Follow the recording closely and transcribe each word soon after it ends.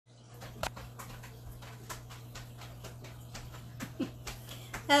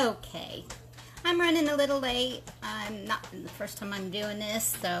Okay, I'm running a little late. I'm not the first time I'm doing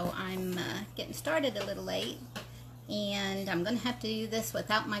this, so I'm getting started a little late. And I'm going to have to do this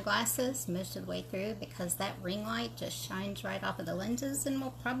without my glasses most of the way through because that ring light just shines right off of the lenses and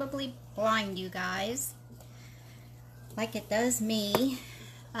will probably blind you guys like it does me.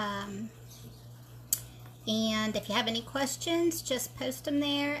 And if you have any questions, just post them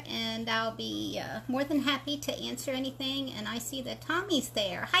there and I'll be more than happy to answer anything. And I see that Tommy's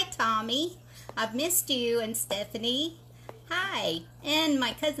there. Hi, Tommy. I've missed you. And Stephanie. Hi. And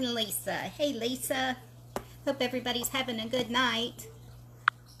my cousin Lisa. Hey, Lisa. Hope everybody's having a good night.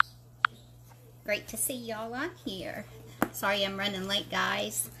 Great to see y'all on here. Sorry I'm running late,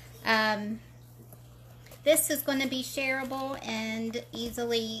 guys. This is going to be shareable and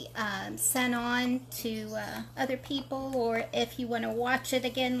easily sent on to other people, or if you want to watch it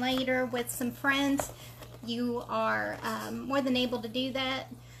again later with some friends, you are more than able to do that.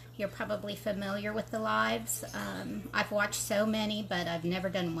 You're probably familiar with the lives. I've watched so many, but I've never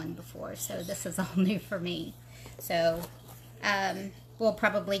done one before, so this is all new for me. So we'll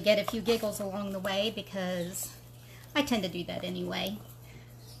probably get a few giggles along the way because I tend to do that anyway.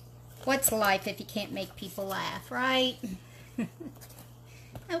 What's life if you can't make people laugh, right?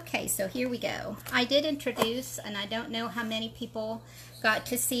 Okay, so here we go. I did introduce, and I don't know how many people got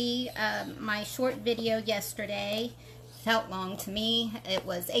to see my short video yesterday. Felt long to me. It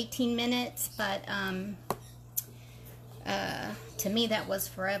was 18 minutes, but to me that was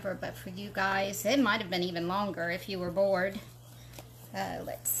forever. But for you guys, it might have been even longer if you were bored.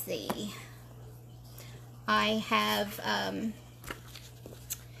 Let's see. I have...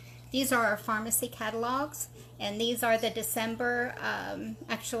 these are our pharmacy catalogs, and these are the December,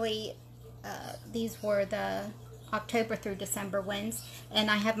 these were the October through December ones, and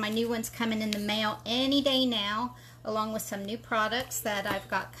I have my new ones coming in the mail any day now, along with some new products that I've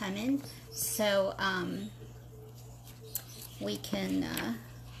got coming, so we can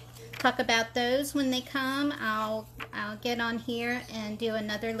talk about those when they come. I'll get on here and do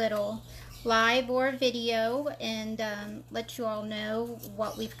another little live or video and let you all know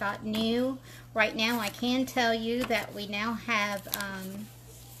what we've got new. Right now I can tell you that we now have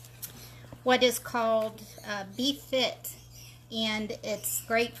what is called Be Fit, and it's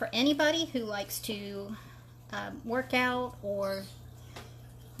great for anybody who likes to work out, or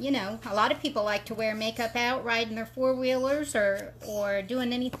you know, a lot of people like to wear makeup out riding their four-wheelers or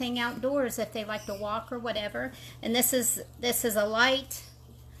doing anything outdoors if they like to walk or whatever. And this is a light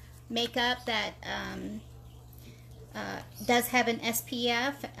makeup that does have an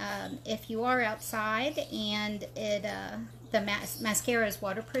SPF if you are outside, and it the mascara is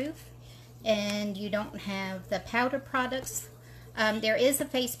waterproof, and you don't have the powder products. There is a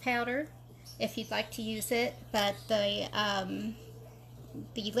face powder if you'd like to use it, but the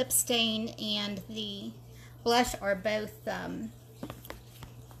lip stain and the blush are both a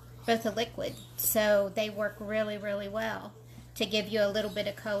liquid, so they work really, really well to give you a little bit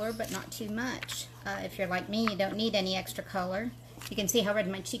of color, but not too much. If you're like me, you don't need any extra color. You can see how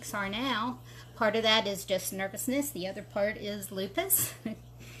red my cheeks are now. Part of that is just nervousness. The other part is lupus.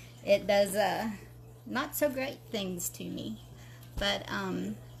 It does not so great things to me. But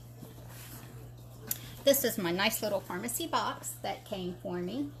this is my nice little pharmacy box that came for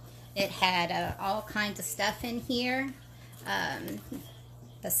me. It had all kinds of stuff in here.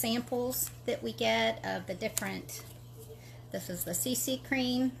 The samples that we get of the different... This is the CC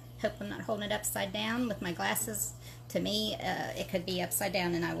cream. Hope I'm not holding it upside down with my glasses. To me, it could be upside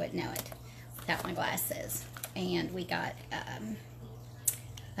down and I wouldn't know it without my glasses. And we got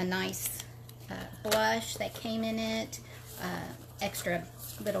a nice blush that came in it. Extra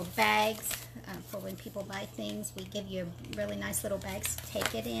little bags for when people buy things. We give you really nice little bags to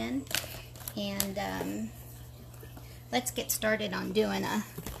take it in. And let's get started on doing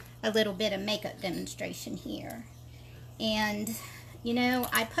a little bit of makeup demonstration here. And, you know,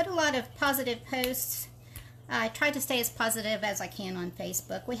 I put a lot of positive posts. I try to stay as positive as I can on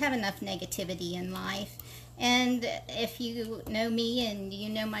Facebook. We have enough negativity in life. And if you know me and you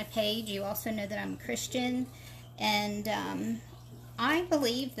know my page, you also know that I'm a Christian. And I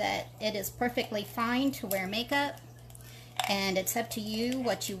believe that it is perfectly fine to wear makeup. And it's up to you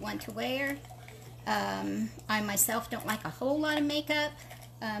what you want to wear. I myself don't like a whole lot of makeup.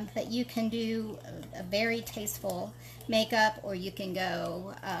 But you can do a very tasteful makeup, or you can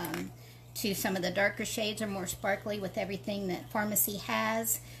go to some of the darker shades or more sparkly with everything that Farmasi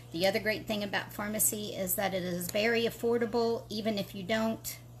has. The other great thing about Farmasi is that it is very affordable, even if you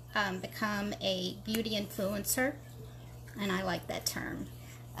don't become a beauty influencer, and I like that term.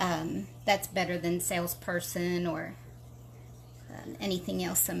 That's better than salesperson or anything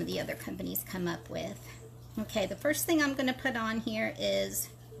else some of the other companies come up with. Okay, the first thing I'm going to put on here is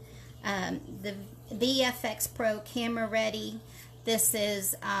the VFX Pro Camera Ready. This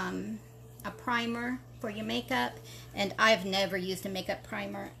is a primer for your makeup, and I've never used a makeup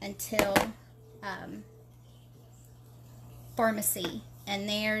primer until Farmasi, and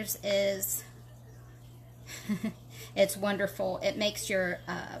theirs is it's wonderful. It makes your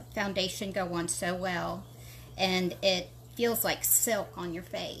foundation go on so well, and it feels like silk on your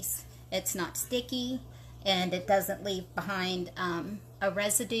face. It's not sticky, and it doesn't leave behind a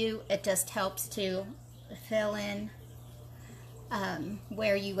residue. It just helps to fill in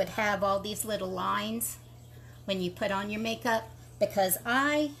where you would have all these little lines when you put on your makeup, because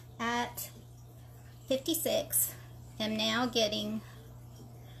I, at 56, am now getting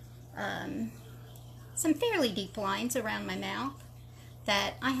some fairly deep lines around my mouth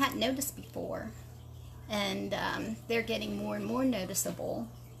that I hadn't noticed before, and they're getting more and more noticeable.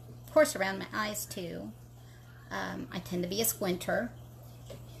 Of course, around my eyes too. I tend to be a squinter,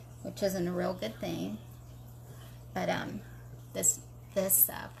 which isn't a real good thing, but this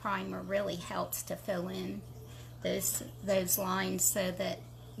primer really helps to fill in those lines so that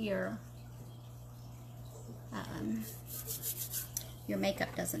your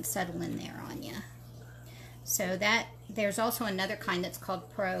makeup doesn't settle in there on you. So that, there's also another kind that's called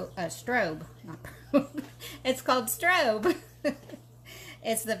strobe, not pro. It's called strobe.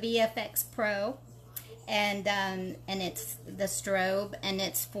 It's the VFX Pro, and it's the strobe, and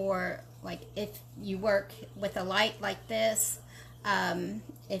it's for, like, if you work with a light like this,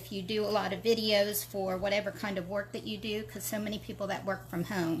 if you do a lot of videos for whatever kind of work that you do, because so many people that work from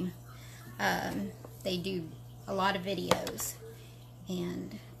home, they do a lot of videos.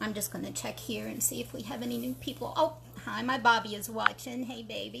 And I'm just going to check here and see if we have any new people. Oh, hi, my Bobby is watching. Hey,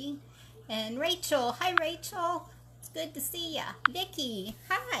 baby. And Rachel. Hi, Rachel. It's good to see ya. Vicky.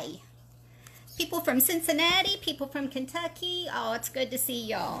 Hi. People from Cincinnati, people from Kentucky. Oh, it's good to see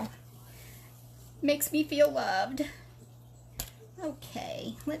y'all. Makes me feel loved.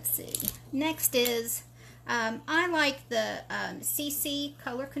 Okay, let's see. Next is, I like the CC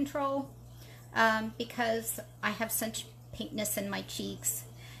color control because I have such pinkness in my cheeks,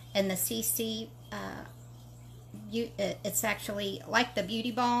 and the CC, it's actually like the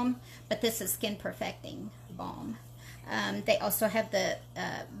Beauty Balm, but this is Skin Perfecting Balm. They also have the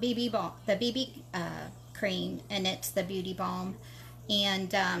BB Balm, the BB cream, and it's the Beauty Balm,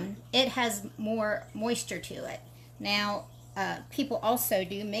 and it has more moisture to it. Now, people also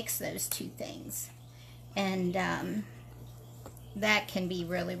do mix those two things, and that can be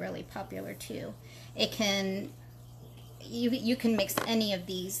really, really popular too. It can, you can mix any of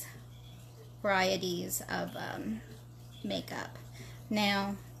these varieties of makeup.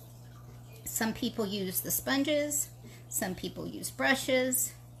 Now, some people use the sponges, some people use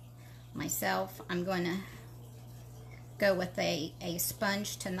brushes. Myself, I'm going to go with a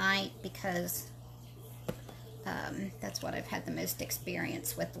sponge tonight because that's what I've had the most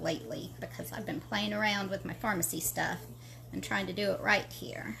experience with lately, because I've been playing around with my Farmasi stuff and trying to do it right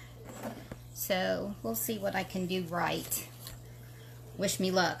here. So we'll see what I can do right. Wish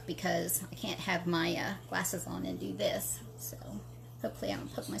me luck, because I can't have my glasses on and do this. So hopefully I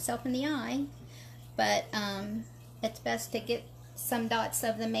don't poke myself in the eye. But it's best to get some dots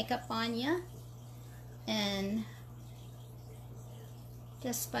of the makeup on you and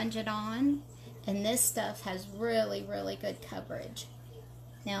just sponge it on. And this stuff has really, really good coverage.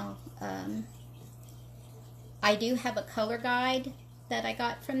 Now, I do have a color guide that I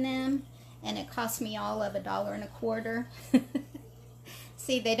got from them, and it cost me all of $1.25.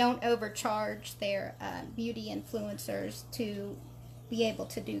 See, they don't overcharge their beauty influencers to be able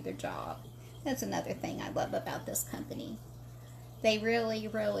to do their job. That's another thing I love about this company. They really,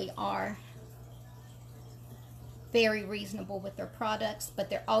 really are very reasonable with their products, but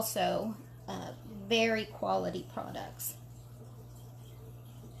they're also very quality products.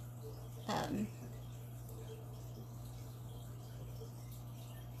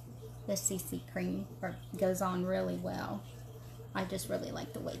 The CC cream goes on really well. I just really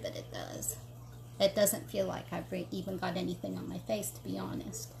like the way that it does. It doesn't feel like I've even got anything on my face, to be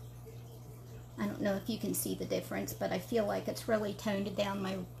honest. I don't know if you can see the difference, but I feel like it's really toned down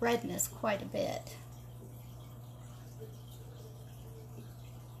my redness quite a bit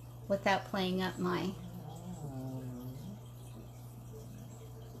without playing up my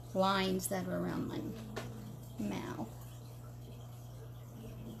lines that are around my mouth.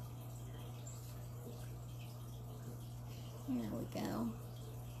 There we go.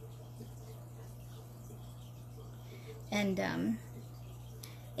 And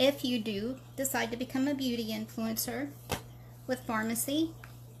if you do decide to become a beauty influencer, with Farmasi.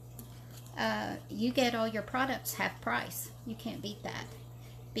 You get all your products half price. You can't beat that.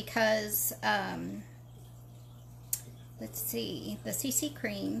 Because, let's see, the CC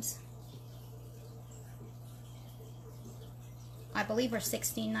creams, I believe, are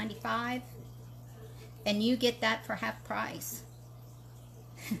 $16.95. And you get that for half price.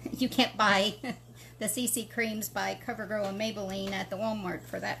 You can't buy the CC creams by CoverGirl and Maybelline at the Walmart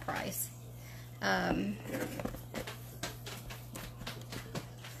for that price. Let's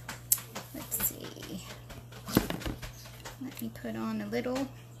see. Let me put on a little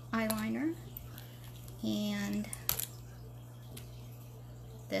eyeliner. And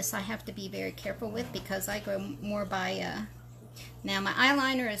this I have to be very careful with because I go more by... now my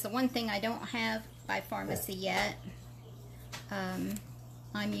eyeliner is the one thing I don't have by Farmasi yet.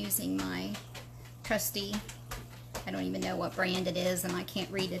 I'm using my trusty, I don't even know what brand it is, and I can't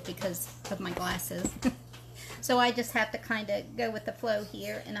read it because of my glasses. So I just have to kind of go with the flow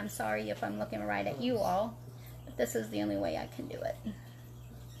here, and I'm sorry if I'm looking right at you all, but this is the only way I can do it.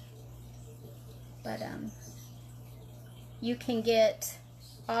 But you can get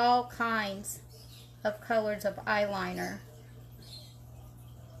all kinds of colors of eyeliner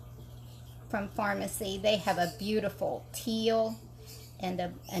from Farmasi. They have a beautiful teal and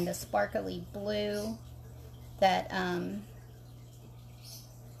a sparkly blue that I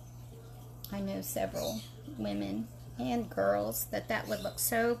know several women and girls that would look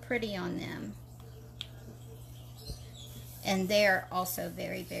so pretty on them. And they're also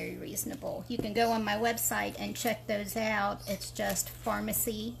very, very reasonable. You can go on my website and check those out. It's just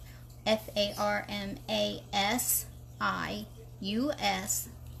Farmasi,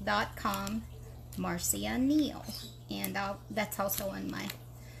 FARMASIUS.com, Marcia Neal. And that's also on my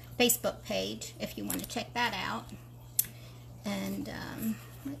Facebook page if you want to check that out. And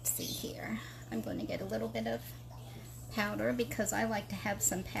let's see here. I'm going to get a little bit of powder because I like to have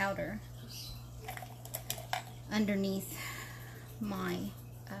some powder underneath my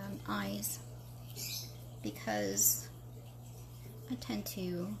eyes because I tend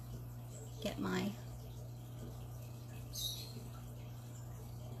to get my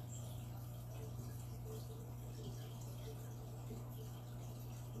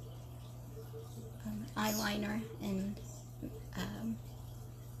eyeliner and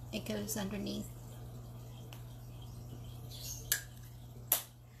it goes underneath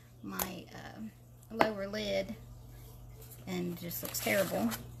my lower lid and just looks terrible.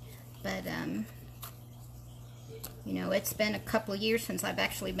 But you know, it's been a couple of years since I've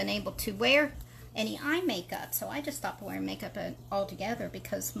actually been able to wear any eye makeup, so I just stopped wearing makeup altogether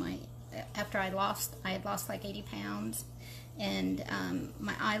because after I had lost like 80 pounds, and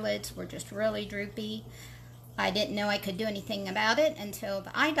my eyelids were just really droopy. I didn't know I could do anything about it until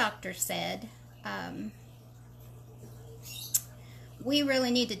the eye doctor said, we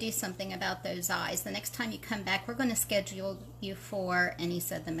really need to do something about those eyes. The next time you come back, we're going to schedule you for, and he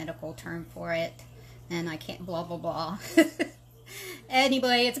said the medical term for it, and I can't blah, blah, blah.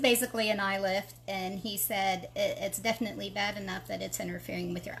 Anyway, it's basically an eye lift, and he said it's definitely bad enough that it's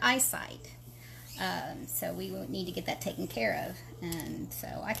interfering with your eyesight. So we need to get that taken care of. And so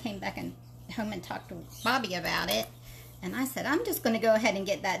I came back home and talked to Bobby about it, and I said, I'm just going to go ahead and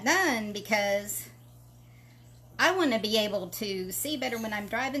get that done because I want to be able to see better when I'm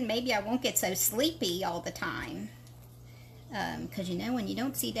driving. Maybe I won't get so sleepy all the time. Because, you know, when you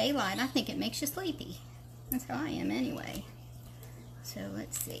don't see daylight, I think it makes you sleepy. That's how I am anyway. So,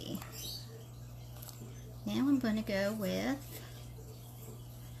 let's see. Now I'm going to go with...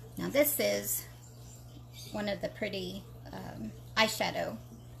 Now, this is one of the pretty eyeshadow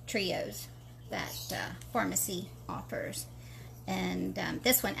trios that Farmasi offers. And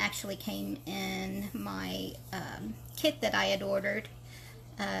this one actually came in my kit that I had ordered.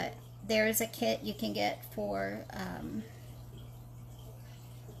 There is a kit you can get for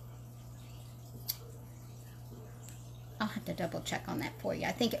I'll have to double check on that for you.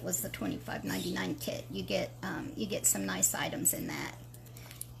 I think it was the $25.99 kit. You get some nice items in that.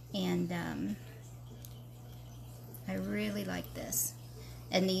 And I really like this.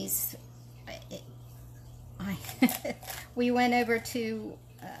 And these we went over to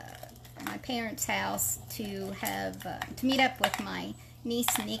my parents' house to meet up with my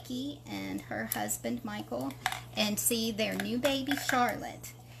niece Nikki and her husband Michael and see their new baby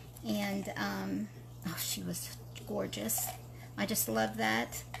Charlotte. And oh, she was gorgeous. I just love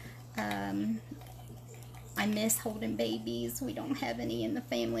that. I miss holding babies. We don't have any in the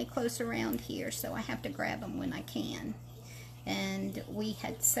family close around here, so I have to grab them when I can. And we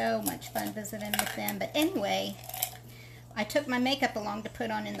had so much fun visiting with them. But anyway, I took my makeup along to put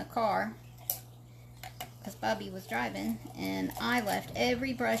on in the car. because Bobby was driving, and I left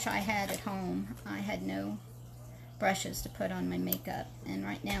every brush I had at home. I had no brushes to put on my makeup, and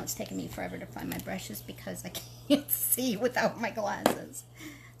right now it's taking me forever to find my brushes because I can't see without my glasses.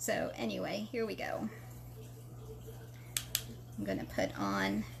 So anyway, here we go. I'm going to put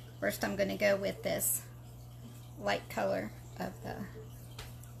on, first I'm going to go with this light color of the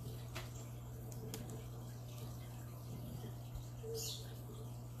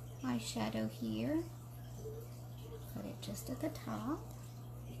eyeshadow here. Put it just at the top.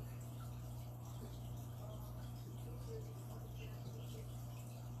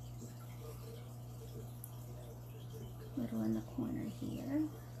 Little in the corner here.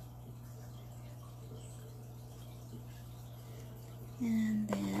 And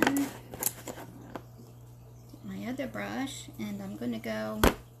then my other brush, and I'm going to go,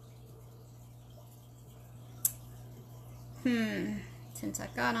 since I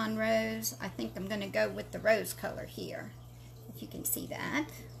got on rose, I think I'm going to go with the rose color here, if you can see that.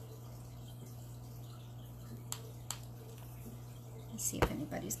 Let's see if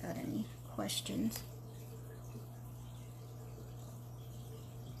anybody's got any questions.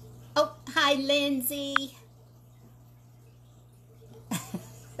 Oh, hi, Lindsay.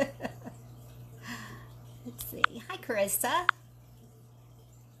 Let's see. Hi, Carissa.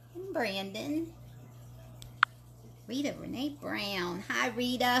 And Brandon. Rita Renee Brown. Hi,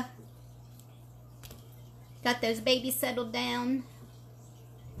 Rita. Got those babies settled down?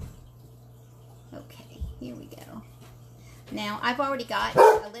 Okay, here we go. Now, I've already got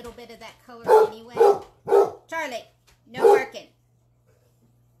a little bit of that color anyway. Charlie, no working.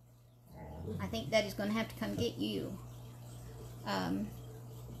 I think Daddy's going to have to come get you.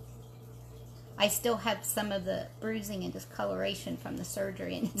 I still have some of the bruising and discoloration from the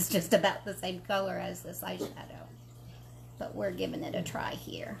surgery, and it's just about the same color as this eyeshadow. But we're giving it a try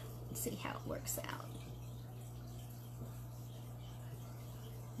here. Let's see how it works out.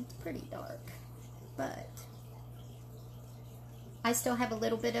 It's pretty dark, but I still have a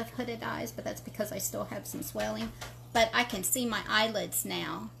little bit of hooded eyes, but that's because I still have some swelling. But I can see my eyelids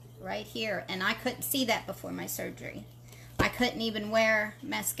now, right here, and I couldn't see that before my surgery. I couldn't even wear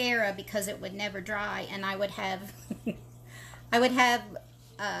mascara because it would never dry, and I would have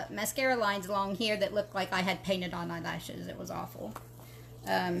mascara lines along here that looked like I had painted on eyelashes. It was awful.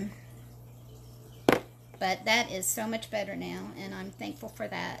 But that is so much better now, and I'm thankful for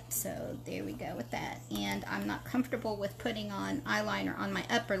that. So there we go with that. And I'm not comfortable with putting on eyeliner on my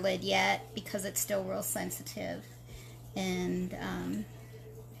upper lid yet because it's still real sensitive, and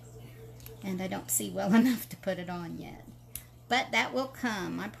I don't see well enough to put it on yet. But that will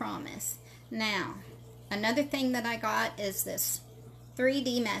come, I promise. Now, another thing that I got is this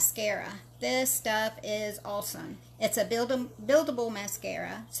 3D mascara. This stuff is awesome. It's a buildable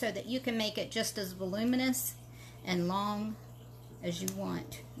mascara so that you can make it just as voluminous and long as you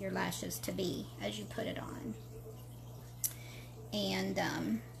want your lashes to be as you put it on.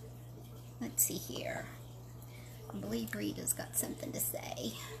 And let's see here. I believe Rita's got something to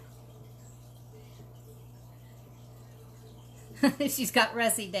say. She's got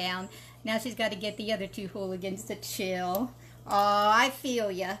Russie down. Now she's got to get the other two hooligans to chill. Oh, I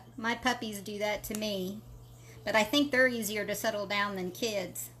feel ya. My puppies do that to me. But I think they're easier to settle down than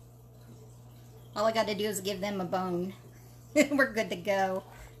kids. All I got to do is give them a bone. We're good to go.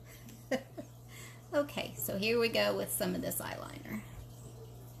 Okay, so here we go with some of this eyeliner.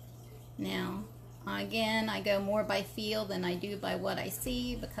 Now, again, I go more by feel than I do by what I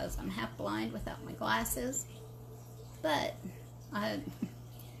see because I'm half blind without my glasses. But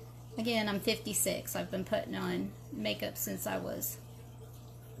again, I'm 56. I've been putting on makeup since I was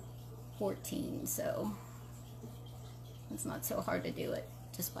 14, so it's not so hard to do it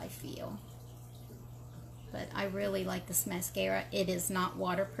just by feel. But I really like this mascara. It is not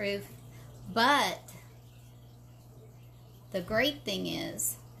waterproof, but the great thing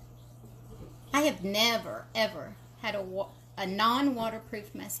is I have never, ever had a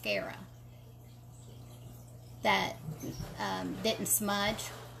non-waterproof mascara that didn't smudge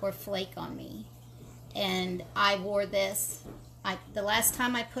or flake on me. And I wore this, the last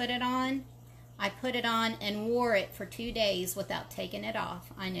time I put it on and wore it for 2 days without taking it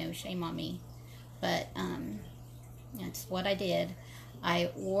off. I know, shame on me, but that's what I did. I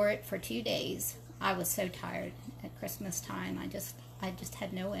wore it for 2 days. I was so tired at Christmas time. I just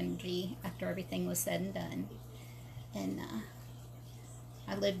had no energy after everything was said and done. And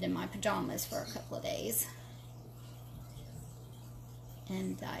I lived in my pajamas for a couple of days.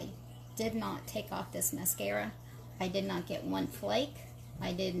 And I did not take off this mascara. I did not get one flake.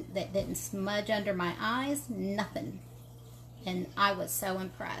 That didn't smudge under my eyes, nothing. And I was so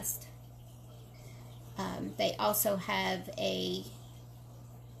impressed. They also have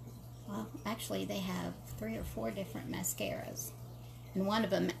well, actually they have 3 or 4 different mascaras. And one of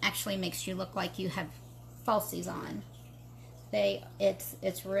them actually makes you look like you have falsies on.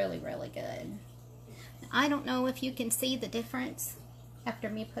 It's really, really good. I don't know if you can see the difference after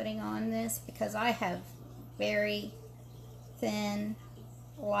me putting on this, because I have very thin,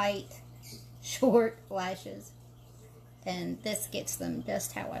 light, short lashes, and this gets them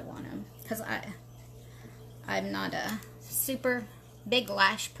just how I want them, because I'm not a super big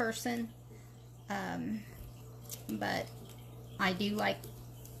lash person, but I do like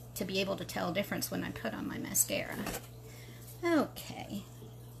to be able to tell a difference when I put on my mascara. Okay,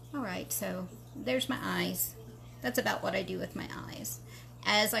 alright, so there's my eyes. That's about what I do with my eyes.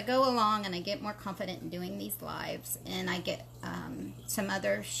 As I go along and I get more confident in doing these lives, and I get some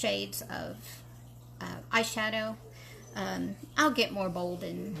other shades of eyeshadow, I'll get more bold,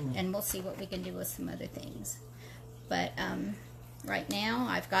 and we'll see what we can do with some other things. But right now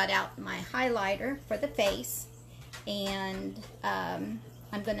I've got out my highlighter for the face, and I'm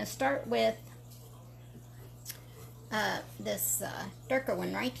going to start with this darker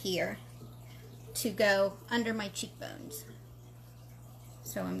one right here to go under my cheekbones.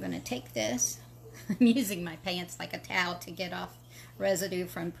 So I'm going to take this. I'm using my pants like a towel to get off residue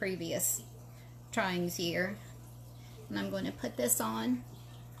from previous tryings here. And I'm going to put this on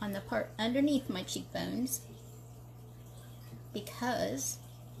the part underneath my cheekbones, because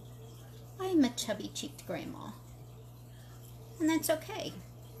I'm a chubby-cheeked grandma. And that's okay.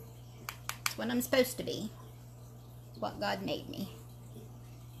 It's what I'm supposed to be. It's what God made me.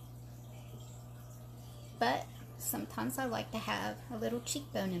 But sometimes I like to have a little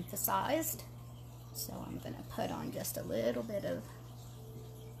cheekbone emphasized. So I'm going to put on just a little bit of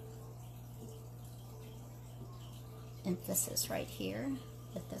emphasis right here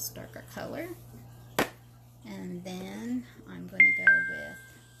with this darker color. And then I'm going to go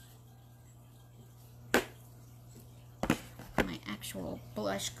with my actual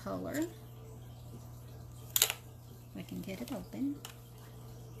blush color. If I can get it open.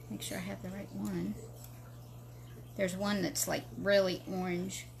 Make sure I have the right one. There's one that's like really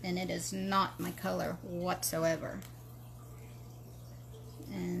orange, and it is not my color whatsoever.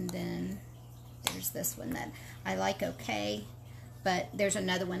 And then there's this one that I like okay, but there's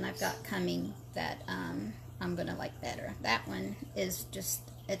another one I've got coming that I'm gonna like better. That one is just,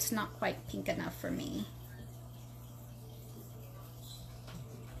 it's not quite pink enough for me,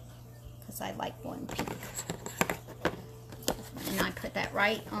 because I like one pink. And I put that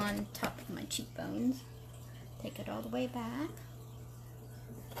right on top of my cheekbones. Take it all the way back.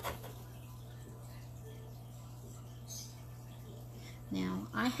 Now,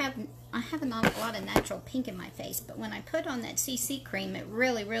 I have not a lot of natural pink in my face, but when I put on that CC cream, it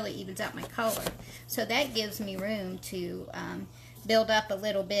really, really evens out my color. So that gives me room to build up a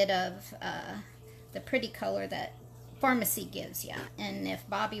little bit of the pretty color that Farmasi gives you. And if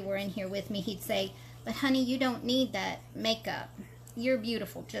Bobby were in here with me, he'd say, "But honey, you don't need that makeup. You're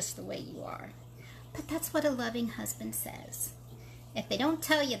beautiful just the way you are." But that's what a loving husband says. If they don't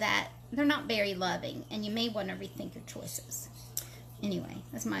tell you that, they're not very loving, and you may want to rethink your choices. Anyway,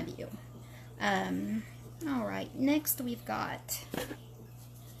 that's my view. Alright, next we've got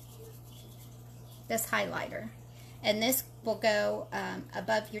this highlighter. And this will go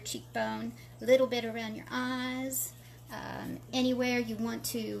above your cheekbone, a little bit around your eyes, anywhere you want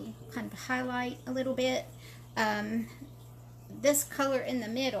to kind of highlight a little bit. This color in the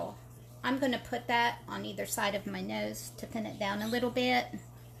middle, I'm going to put that on either side of my nose to thin it down a little bit.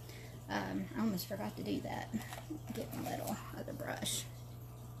 I almost forgot to do that. Get my little other brush.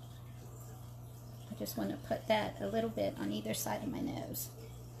 I just want to put that a little bit on either side of my nose.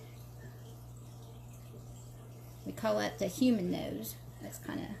 We call that the human nose. That's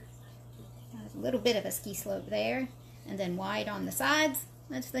kind of a little bit of a ski slope there. And then wide on the sides,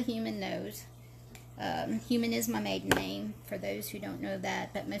 that's the human nose. Human is my maiden name, for those who don't know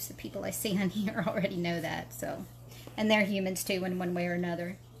that, but most of the people I see on here already know that. So, and they're humans too in one way or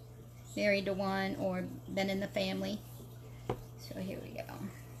another. Married to one or been in the family. So here we go.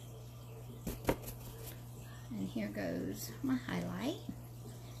 And here goes my highlight.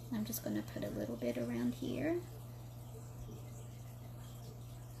 I'm just going to put a little bit around here.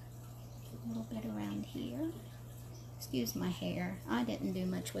 A little bit around here. Excuse my hair. I didn't do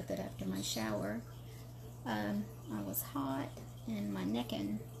much with it after my shower. I was hot and my neck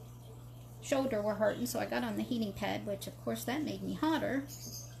and shoulder were hurting, so I got on the heating pad, which of course that made me hotter.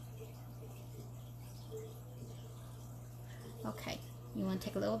 Okay, you want to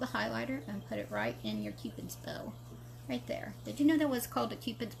take a little of the highlighter and put it right in your Cupid's bow. Right there. Did you know that was called a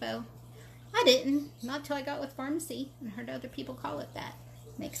Cupid's bow? I didn't. Not till I got with Farmasi and heard other people call it that.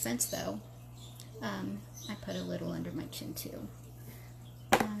 Makes sense though. I put a little under my chin too.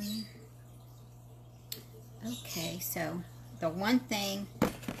 Okay, so the one thing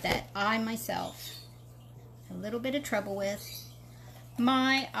that I myself have a little bit of trouble with,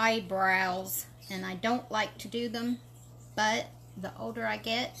 my eyebrows, and I don't like to do them, but the older I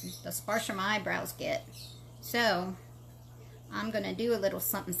get, the sparser my eyebrows get. So I'm going to do a little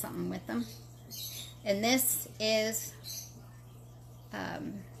something something with them. And this is,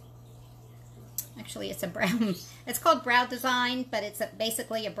 actually it's a brown, it's called Brow Design, but it's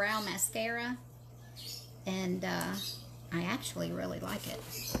basically a brow mascara. And I actually really like it.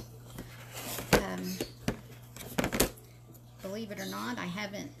 Believe it or not, I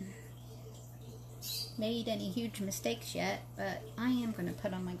haven't made any huge mistakes yet, but I am going to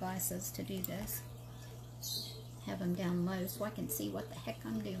put on my glasses to do this. Have them down low so I can see what the heck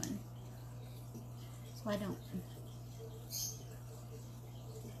I'm doing. So I don't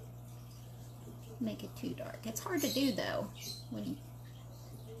make it too dark. It's hard to do though when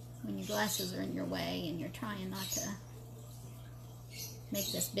your glasses are in your way and you're trying not to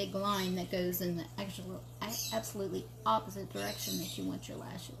make this big line that goes in the absolutely opposite direction that you want your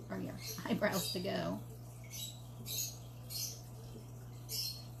lashes or your eyebrows to go.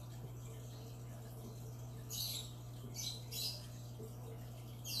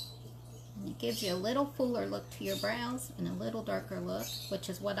 And it gives you a little fuller look to your brows and a little darker look, which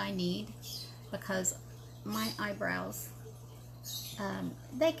is what I need because my eyebrows,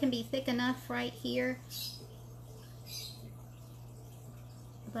 they can be thick enough right here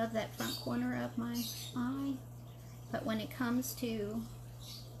above that front corner of my eye, but when it comes to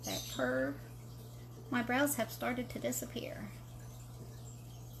that curve, my brows have started to disappear.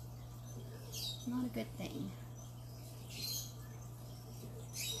 Not a good thing.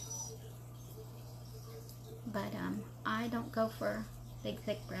 But I don't go for big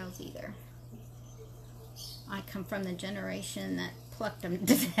thick brows either. I come from the generation that plucked them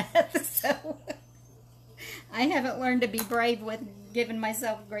to death, so I haven't learned to be brave with giving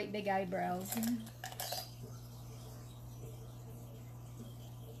myself great big eyebrows.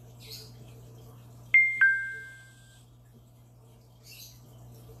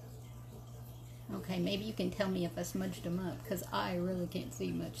 Okay, maybe you can tell me if I smudged them up, because I really can't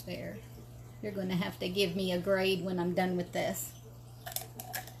see much there. You're going to have to give me a grade when I'm done with this.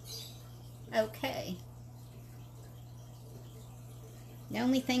 Okay. The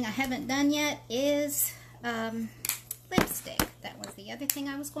only thing I haven't done yet is lipstick. That was the other thing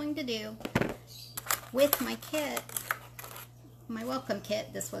I was going to do with my kit, my welcome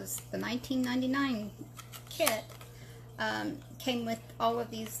kit. This was the $19.99 kit. Came with all of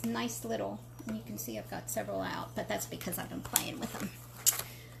these nice little, and you can see I've got several out, but that's because I've been playing with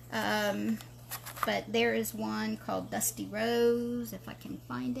them. But there is one called Dusty Rose, if I can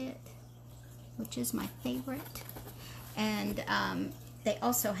find it, which is my favorite. And they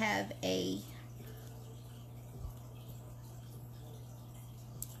also have a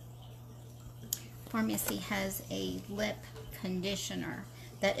Farmasi has a lip conditioner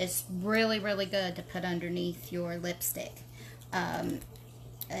that is really, really good to put underneath your lipstick.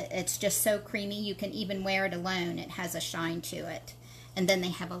 It's just so creamy. You can even wear it alone. It has a shine to it. And then they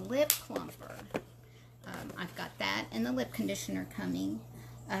have a lip plumper. I've got that and the lip conditioner coming.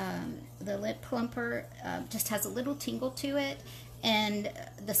 The lip plumper just has a little tingle to it. And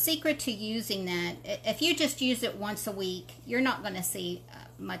the secret to using that, if you just use it once a week, you're not going to see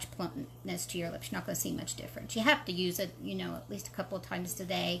much plumpness to your lips. You're not going to see much difference. You have to use it, you know, at least a couple of times a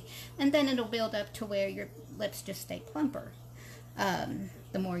day. And then it'll build up to where your lips just stay plumper.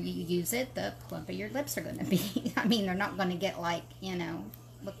 The more you use it, the plumper your lips are going to be. I mean, they're not going to get like, you know,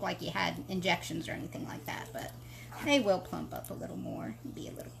 look like you had injections or anything like that. But they will plump up a little more and be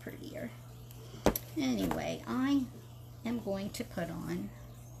a little prettier. Anyway, I am going to put on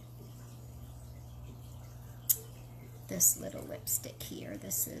this little lipstick here.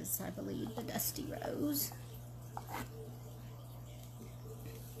 This is, I believe, the Dusty Rose.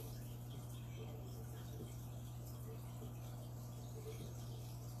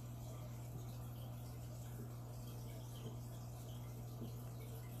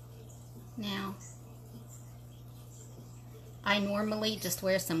 Now, I normally just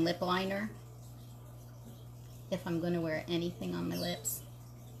wear some lip liner if I'm going to wear anything on my lips.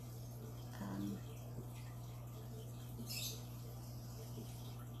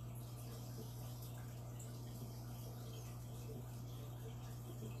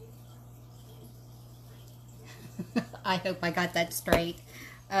 I hope I got that straight.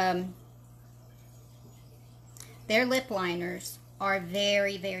 Their lip liners are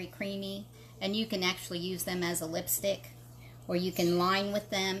very, very creamy, and you can actually use them as a lipstick, or you can line with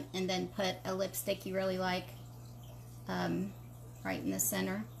them and then put a lipstick you really like right in the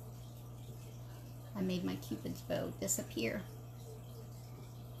center. I made my Cupid's bow disappear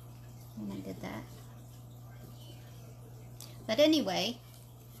when I did that. But anyway,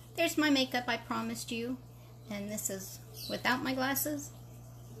 there's my makeup I promised you, and this is without my glasses,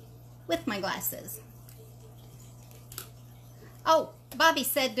 with my glasses. Oh, Bobby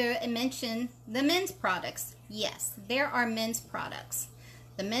said to mention the men's products. Yes, there are men's products.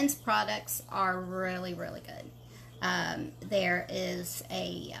 The men's products are really, really good. There is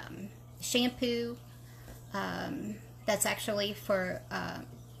a shampoo that's actually for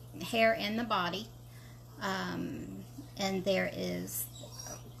hair and the body. And there is,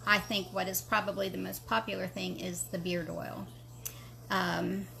 I think what is probably the most popular thing is the beard oil.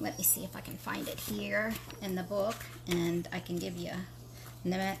 Let me see if I can find it here in the book, and I can give you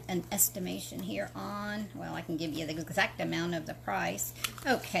an estimation here on, well, I can give you the exact amount of the price.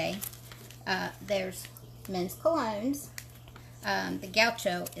 Okay, there's men's colognes. The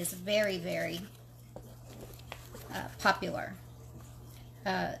Gaucho is very, very popular.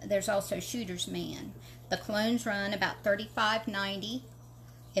 There's also Shooter's Man. The colognes run about $35.90.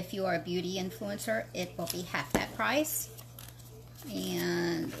 If you are a beauty influencer, it will be half that price.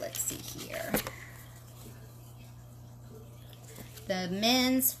 And let's see here. The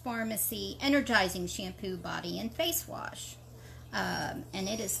men's Farmasi Energizing Shampoo, Body, and Face Wash. And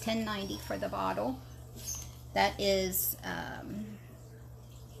it is $10.90 for the bottle. That is,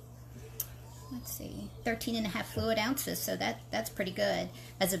 let's see, 13.5 fluid ounces, so that's pretty good.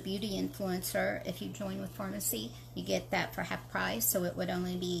 As a beauty influencer, if you join with Farmasi, you get that for half price, so it would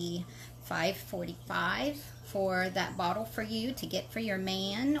only be $5.45 for that bottle for you to get for your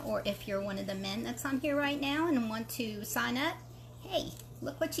man, or if you're one of the men that's on here right now and want to sign up, hey,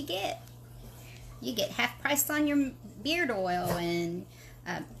 look what you get. You get half price on your beard oil, and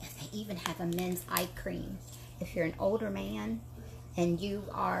they even have a men's eye cream. If you're an older man and you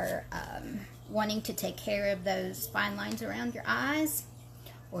are wanting to take care of those fine lines around your eyes,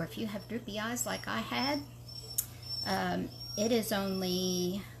 or if you have droopy eyes like I had, it is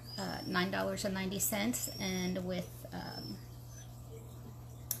only $9.90, and with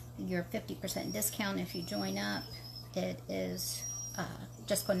your 50% discount if you join up, it is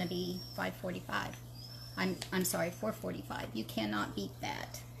just going to be $5.45. I'm sorry, $4.45. You cannot beat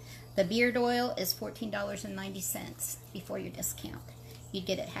that. The beard oil is $14.90 before your discount. You'd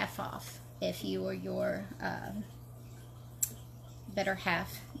get it half off if you or your better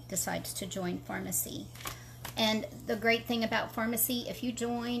half decides to join Farmasi. And the great thing about Farmasi, if you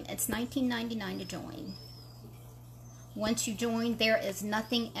join, it's $19.99 to join. Once you join, there is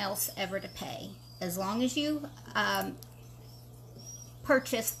nothing else ever to pay. As long as you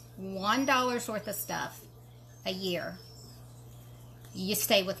purchase $1 worth of stuff a year, you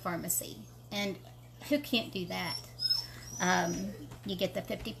stay with Farmasi. And who can't do that? You get the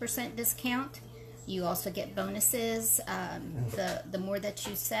 50% discount. You also get bonuses. The more that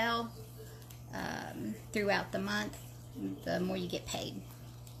you sell throughout the month, the more you get paid,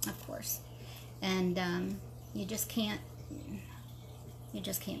 of course. And you just can't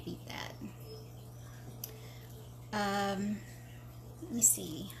beat that. Let me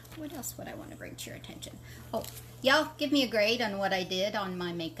see, what else would I want to bring to your attention? Oh, y'all give me a grade on what I did on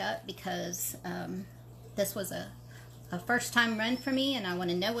my makeup, because this was a first time run for me, and I want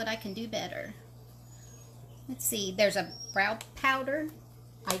to know what I can do better. Let's see, there's a brow powder.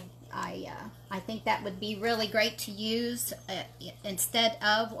 I think that would be really great to use instead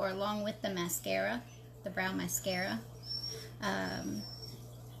of or along with the mascara, the brow mascara.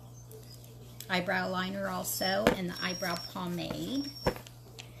 Eyebrow liner also, and the eyebrow pomade.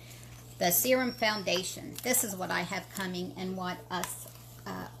 The serum foundation. This is what I have coming, and what us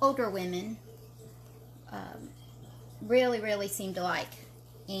older women really seem to like.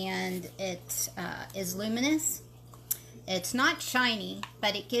 And it is luminous. It's not shiny,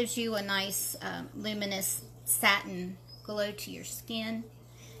 but it gives you a nice luminous satin glow to your skin,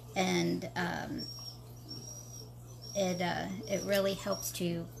 and it really helps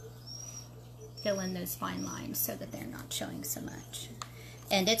to fill in those fine lines so that they're not showing so much.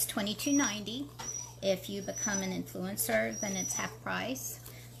 And it's $22.90. If you become an influencer, then it's half price,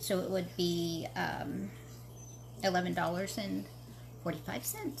 so it would be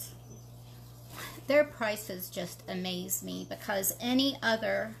 $11.45. Their prices just amaze me, because any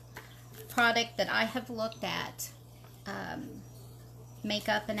other product that I have looked at,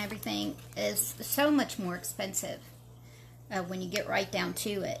 makeup and everything, is so much more expensive when you get right down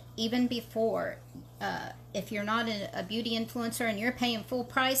to it. Even before, if you're not a beauty influencer and you're paying full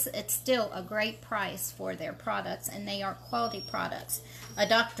price, it's still a great price for their products, and they are quality products. A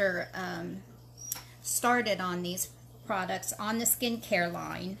doctor started on these products on the skincare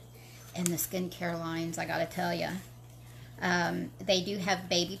line, and the skincare lines, I gotta tell you, they do have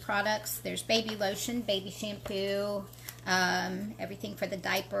baby products. There's baby lotion, baby shampoo, everything for the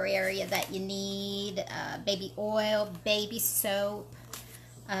diaper area that you need, baby oil, baby soap.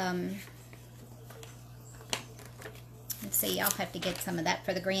 Let's see, I'll have to get some of that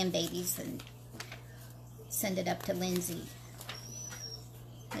for the grandbabies and send it up to Lindsay.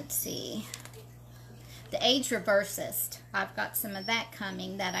 Let's see. The Age Reversist. I've got some of that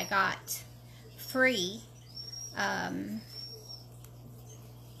coming that I got free.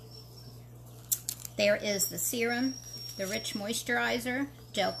 There is the serum, the Rich Moisturizer,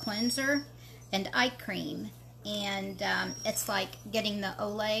 Gel Cleanser, and Eye Cream. And it's like getting the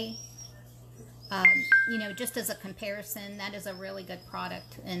Olay. You know, just as a comparison, that is a really good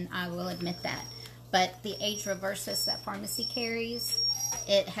product, and I will admit that. But the Age Reversist that Farmasi carries,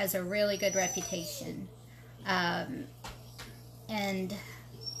 it has a really good reputation. And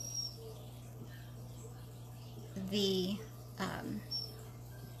the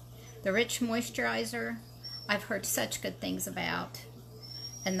Rich Moisturizer, I've heard such good things about.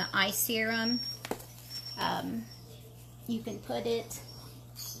 And the eye serum, you can put it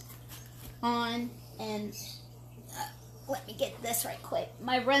on, and let me get this right quick.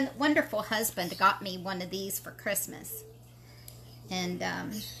 My wonderful husband got me one of these for Christmas, and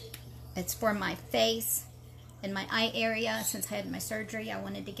it's for my face and my eye area. Since I had my surgery, I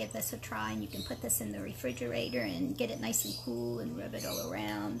wanted to give this a try, and you can put this in the refrigerator and get it nice and cool and rub it all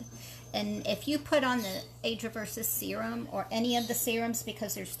around. And if you put on the Age Reversist serum, or any of the serums,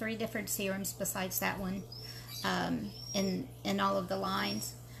 because there's 3 different serums besides that one in all of the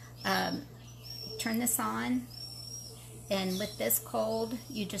lines, turn this on, and with this cold,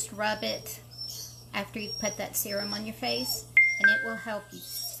 you just rub it after you put that serum on your face, and it will help you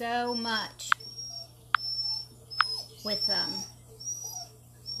so much with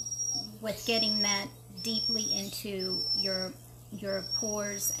getting that deeply into your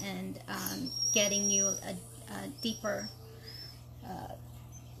pores, and getting you a deeper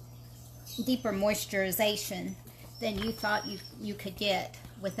moisturization than you thought you could get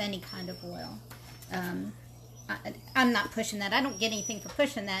with any kind of oil. I'm not pushing that. I don't get anything for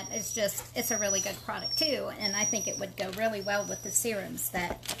pushing that. It's just, it's a really good product too, and I think it would go really well with the serums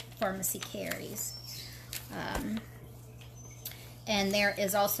that Farmasi carries. And there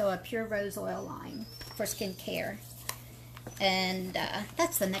is also a pure rose oil line for skincare. And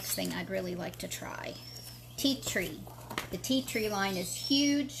that's the next thing I'd really like to try. Tea tree. The tea tree line is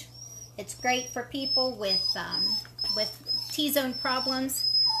huge. It's great for people with T-zone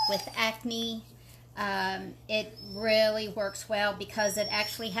problems, with acne. It really works well because it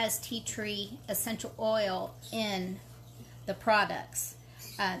actually has tea tree essential oil in the products.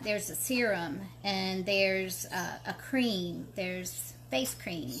 There's a serum, and there's a cream, there's face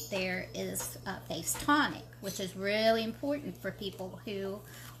cream, there is a face tonic, which is really important for people who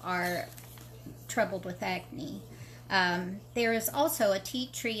are troubled with acne. There is also a tea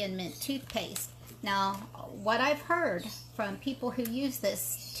tree and mint toothpaste. Now, what I've heard from people who use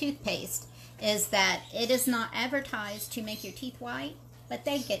this toothpaste is that it is not advertised to make your teeth white, but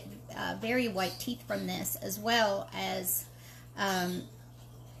they get very white teeth from this, as well as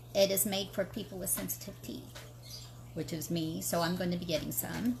it is made for people with sensitive teeth, which is me, so I'm going to be getting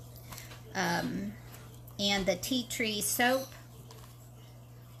some. And the tea tree soap,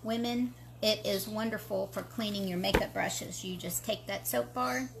 women, it is wonderful for cleaning your makeup brushes. You just take that soap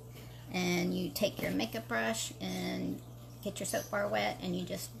bar, and you take your makeup brush and get your soap bar wet, and you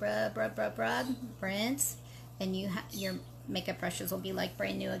just rub, rinse, and your makeup brushes will be like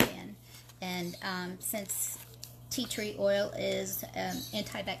brand new again. And since tea tree oil is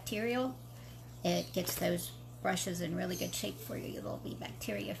antibacterial, it gets those brushes in really good shape for you. They'll be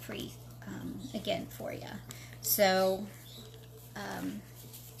bacteria free again for you. So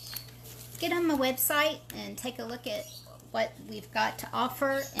get on my website and take a look at what we've got to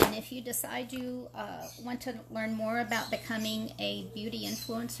offer, and if you decide you want to learn more about becoming a beauty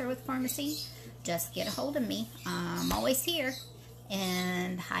influencer with Farmasi, just get a hold of me. I'm always here.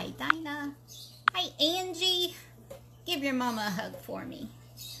 And hi Dinah, hi Angie, give your mama a hug for me.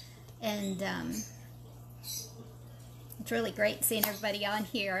 And it's really great seeing everybody on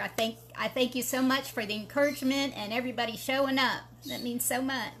here. I thank you so much for the encouragement and everybody showing up. That means so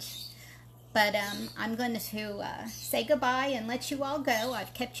much. But I'm going to say goodbye and let you all go.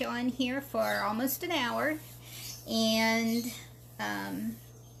 I've kept you on here for almost an hour. And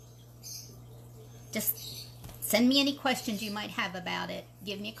just send me any questions you might have about it.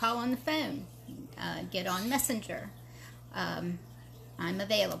 Give me a call on the phone. Get on Messenger. I'm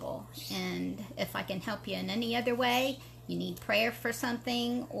available. And if I can help you in any other way, you need prayer for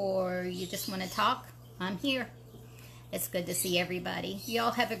something, or you just want to talk, I'm here. It's good to see everybody. You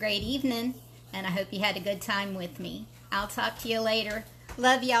all have a great evening, and I hope you had a good time with me. I'll talk to you later.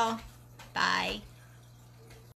 Love y'all. Bye.